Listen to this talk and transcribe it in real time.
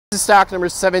This is stock number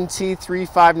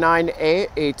 7T359A,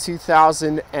 a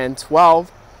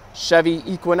 2012 Chevy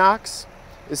Equinox.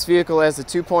 This vehicle has a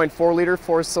 2.4 liter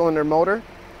 4-cylinder motor.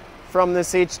 From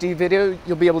this HD video,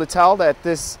 you'll be able to tell that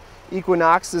this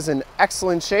Equinox is in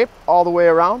excellent shape all the way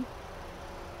around.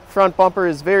 Front bumper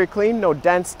is very clean, no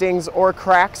dents, dings, or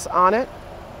cracks on it.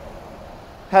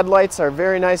 Headlights are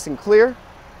very nice and clear.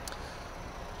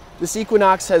 This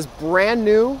Equinox has brand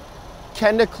new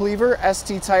Kenda Klever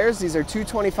ST tires. These are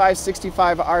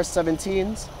 225/65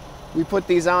 R17s. We put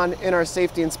these on in our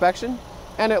safety inspection,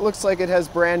 and it looks like it has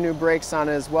brand new brakes on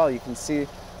it as well. You can see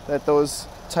that those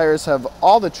tires have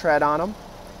all the tread on them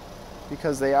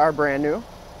because they are brand new.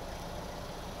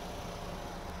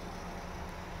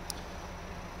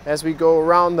 As we go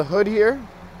around the hood here,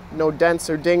 no dents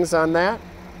or dings on that.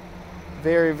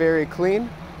 Very, very clean.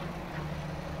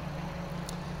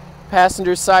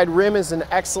 Passenger side rim is in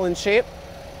excellent shape.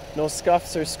 No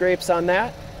scuffs or scrapes on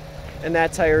that. And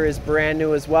that tire is brand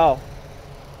new as well.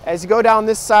 As you go down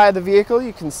this side of the vehicle,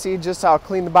 you can see just how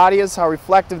clean the body is, how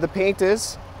reflective the paint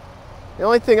is. The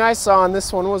only thing I saw on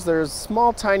this one was there's a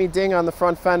small tiny ding on the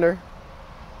front fender.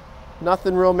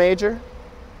 Nothing real major.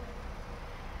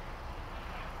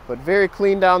 But very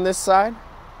clean down this side.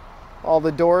 All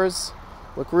the doors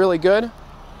look really good.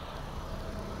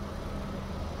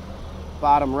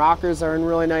 Bottom rockers are in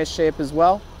really nice shape as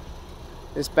well.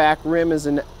 This back rim is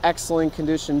in excellent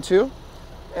condition too.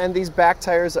 And these back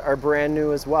tires are brand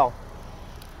new as well.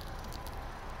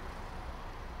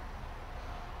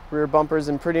 Rear bumper's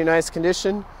in pretty nice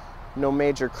condition. No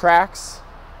major cracks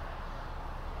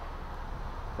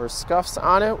or scuffs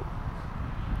on it.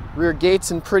 Rear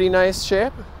gate's in pretty nice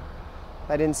shape.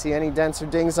 I didn't see any dents or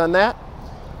dings on that.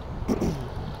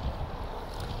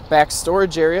 Back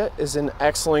storage area is in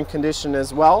excellent condition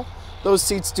as well. Those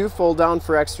seats do fold down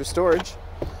for extra storage.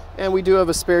 And we do have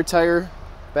a spare tire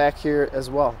back here as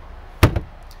well.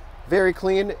 Very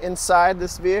clean inside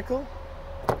this vehicle,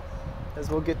 as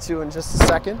we'll get to in just a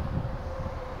second.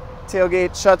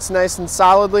 Tailgate shuts nice and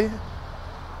solidly.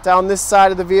 Down this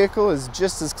side of the vehicle is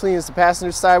just as clean as the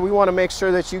passenger side. We want to make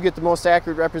sure that you get the most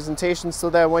accurate representation so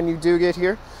that when you do get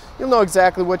here, you'll know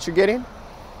exactly what you're getting,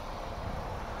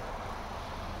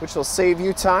 which will save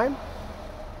you time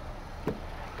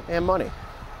and money.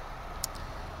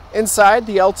 Inside,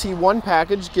 the Lt1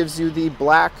 package gives you the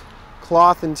black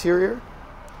cloth interior.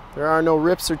 There are no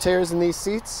rips or tears in these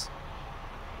seats.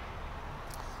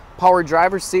 Power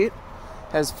driver's seat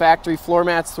has factory floor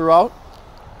mats throughout.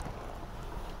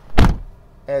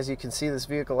 As you can see, this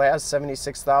vehicle has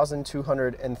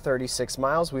 76,236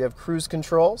 miles. We have cruise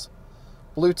controls,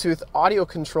 Bluetooth audio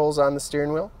controls on the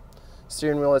steering wheel.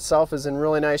 Steering wheel itself is in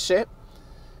really nice shape.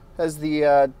 Has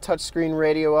the touchscreen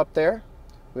radio up there.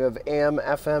 We have AM,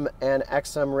 FM, and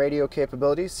XM radio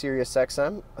capability, Sirius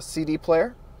XM, a CD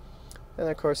player, and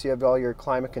of course you have all your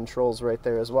climate controls right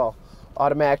there as well.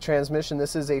 Automatic transmission.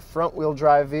 This is a front-wheel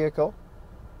drive vehicle.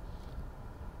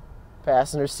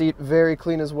 Passenger seat very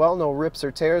clean as well, no rips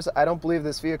or tears. I don't believe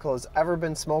this vehicle has ever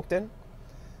been smoked in.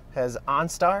 Has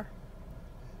Onstar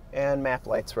and map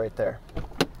lights right there.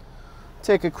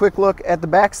 Take a quick look at the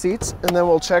back seats and then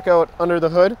we'll check out under the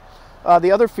hood.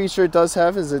 The other feature it does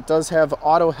have is it does have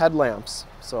auto headlamps,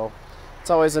 so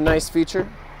it's always a nice feature.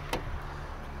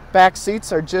 Back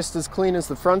seats are just as clean as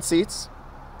the front seats.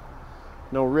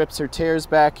 No rips or tears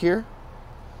back here.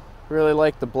 Really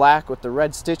like the black with the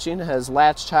red stitching. It has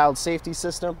Latch child safety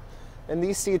system, and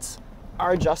these seats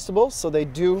are adjustable, so they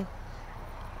do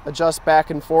adjust back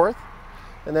and forth.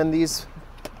 And then these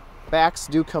backs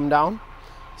do come down,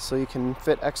 so you can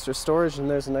fit extra storage, and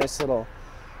there's a nice little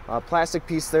plastic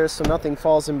piece there so nothing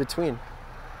falls in between.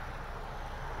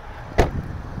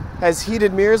 Has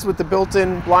heated mirrors with the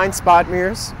built-in blind spot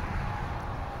mirrors.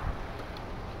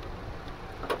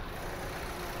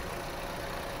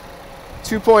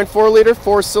 .4 liter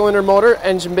 4-cylinder motor.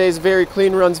 Engine bay is very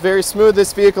clean, runs very smooth.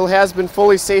 This vehicle has been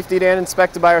fully safetied and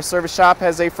inspected by our service shop.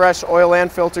 Has a fresh oil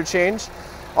and filter change.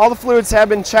 All the fluids have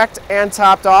been checked and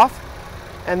topped off,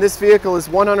 and this vehicle is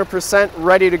 100%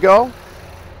 ready to go.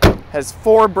 Has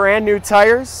 4 brand new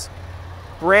tires,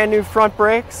 brand new front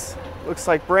brakes, looks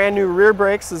like brand new rear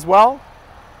brakes as well,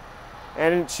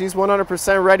 and she's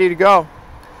 100% ready to go.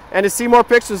 And to see more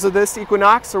pictures of this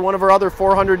Equinox or one of our other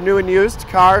 400 new and used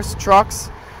cars, trucks,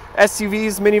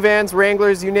 SUVs, minivans,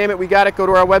 Wranglers, you name it, we got it. Go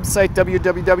to our website,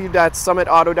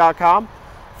 www.summitauto.com.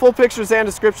 Full pictures and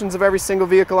descriptions of every single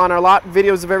vehicle on our lot,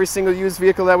 videos of every single used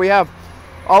vehicle that we have.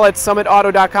 All at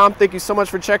summitauto.com. Thank you so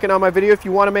much for checking out my video. If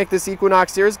you want to make this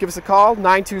Equinox yours, give us a call,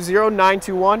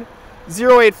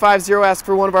 920-921-0850. Ask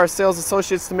for one of our sales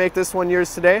associates to make this one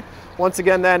yours today. Once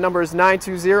again, that number is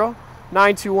 920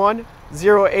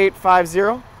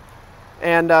 921-0850.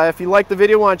 And if you like the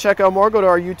video, want to check out more, go to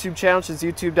our YouTube channel, which is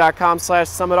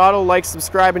youtube.com/summitauto. Like,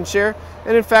 subscribe, and share.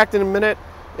 And in fact,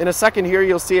 in a second here,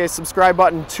 you'll see a subscribe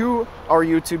button to our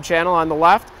YouTube channel on the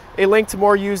left, a link to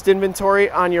more used inventory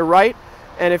on your right,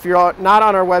 and if you're not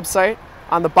on our website,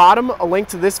 on the bottom, a link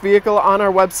to this vehicle on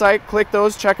our website. Click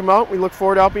those, check them out. We look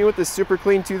forward to helping you with this super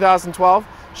clean 2012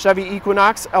 Chevy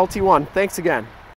Equinox LT1. Thanks again.